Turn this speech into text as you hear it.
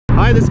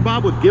Hi, this is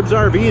Bob with Gibbs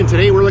RV, and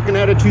today we're looking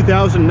at a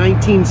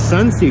 2019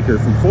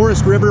 Sunseeker from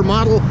Forest River,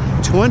 model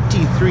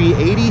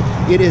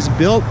 2380. It is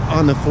built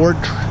on the Ford,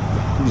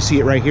 you see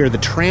it right here, the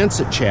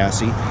Transit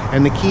chassis,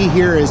 and the key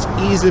here is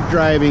ease of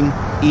driving,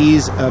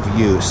 ease of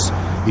use.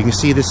 You can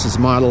see this is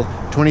model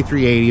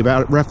 2380,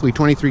 about roughly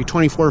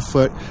 24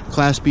 foot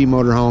Class B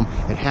motorhome.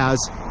 It has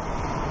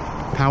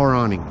power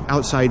awning,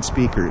 outside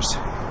speakers.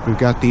 We've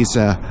got these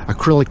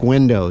acrylic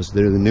windows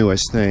that are the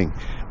newest thing.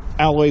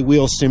 Alloy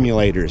wheel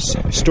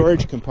simulators,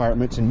 storage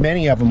compartments, and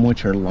many of them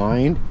which are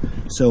lined,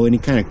 so any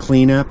kind of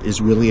cleanup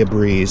is really a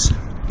breeze.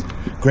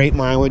 Great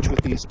mileage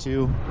with these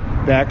two.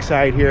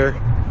 Backside here,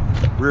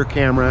 rear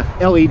camera,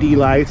 LED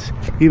lights,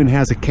 even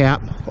has a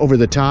cap over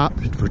the top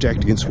to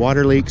protect against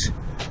water leaks,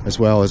 as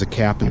well as a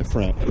cap in the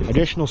front.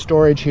 Additional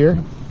storage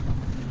here.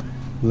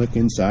 Look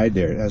inside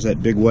there, it has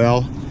that big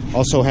well.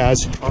 Also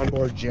has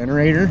onboard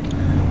generator,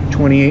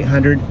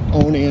 2800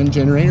 own-and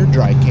generator.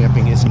 Dry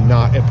camping is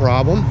not a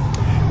problem.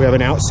 We have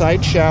an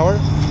outside shower,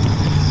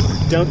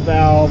 dump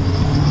valve.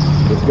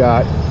 We've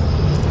got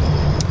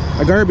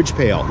a garbage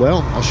pail.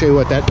 Well, I'll show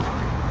you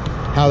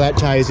how that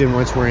ties in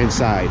once we're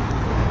inside.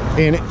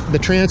 And the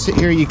Transit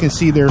here, you can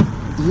see they're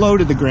low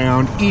to the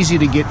ground, easy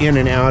to get in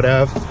and out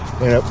of.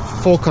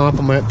 Full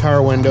complement,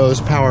 power windows,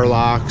 power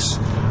locks,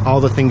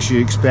 all the things you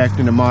expect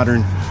in a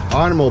modern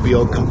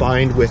automobile,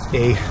 combined with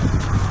a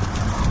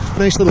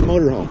nice little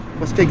motorhome.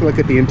 Let's take a look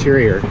at the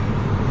interior.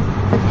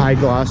 High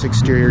gloss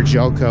exterior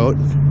gel coat.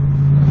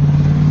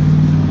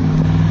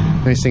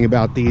 Nice thing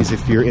about these,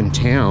 if you're in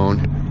town,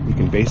 you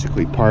can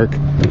basically park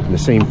in the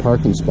same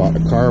parking spot a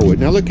car would.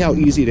 Now look how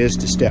easy it is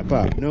to step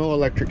up. No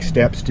electric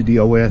steps to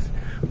deal with,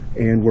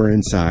 and we're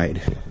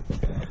inside.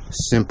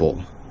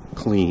 Simple,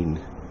 clean.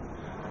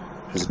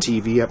 There's a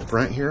TV up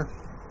front here.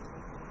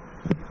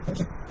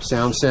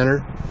 Sound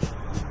center.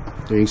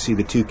 There you can see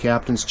the two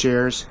captain's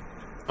chairs,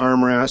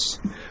 armrests.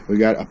 We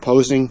got a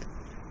opposing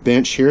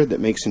bench here that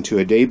makes into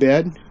a day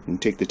bed. You can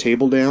take the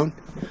table down.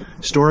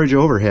 Storage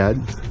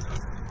overhead.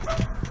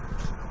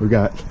 We've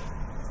got a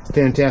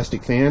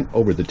fantastic fan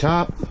over the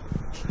top.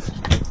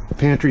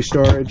 Pantry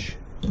storage.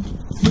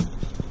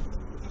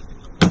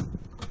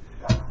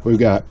 We've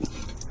got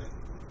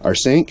our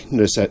sink.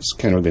 Notice that's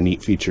kind of a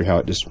neat feature, how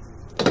it just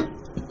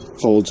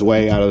folds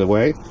away out of the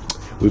way.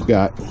 We've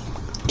got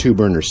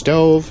 2-burner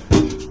stove,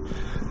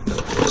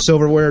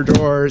 silverware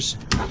drawers.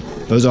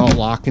 Those all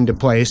lock into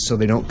place so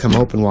they don't come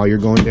open while you're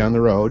going down the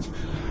road.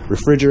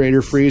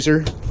 Refrigerator,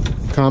 freezer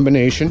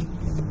combination.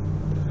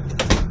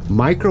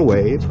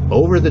 Microwave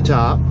over the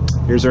top.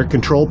 Here's our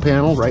control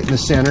panel right in the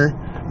center.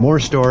 More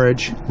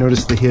storage.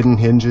 Notice the hidden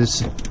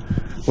hinges.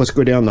 Let's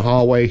go down the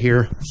hallway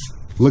here.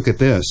 Look at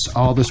this.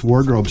 All this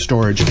wardrobe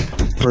storage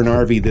for an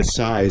RV this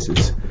size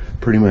is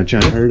pretty much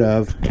unheard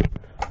of.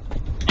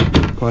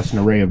 Plus an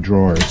array of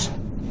drawers.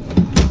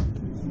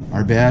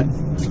 Our bed.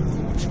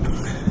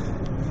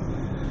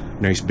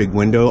 Nice big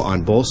window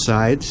on both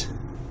sides.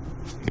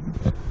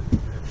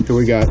 Here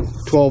we got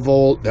 12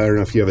 volt, I don't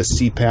know if you have a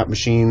CPAP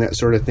machine, that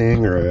sort of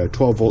thing, or a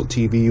 12 volt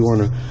TV you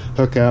want to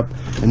hook up.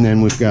 And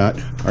then we've got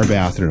our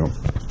bathroom.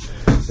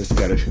 It's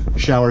got a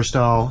shower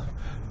stall,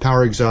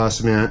 power exhaust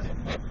vent,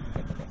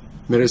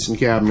 medicine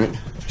cabinet,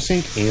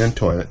 sink, and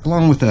toilet,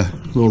 along with a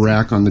little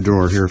rack on the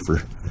drawer here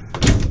for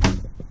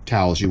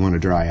towels you want to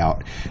dry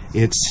out.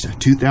 It's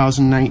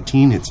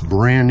 2019, it's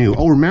brand new.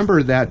 Oh,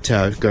 remember that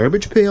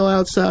garbage pail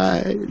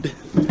outside?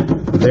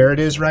 There it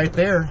is right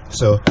there.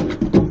 So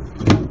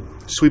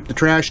sweep the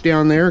trash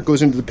down there, it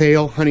goes into the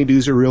pail.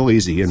 Honeydews are real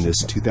easy in this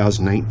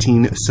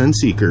 2019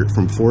 Sunseeker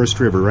from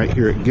Forest River right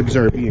here at Gibbs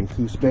RV in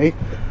Coos Bay.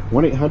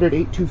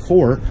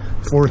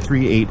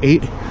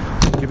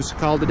 1-800-824-4388. Give us a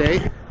call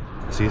today.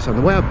 See us on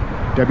the web,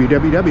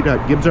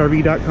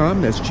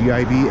 www.gibbsrv.com. That's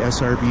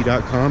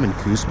GIBSRV.com in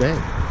Coos Bay.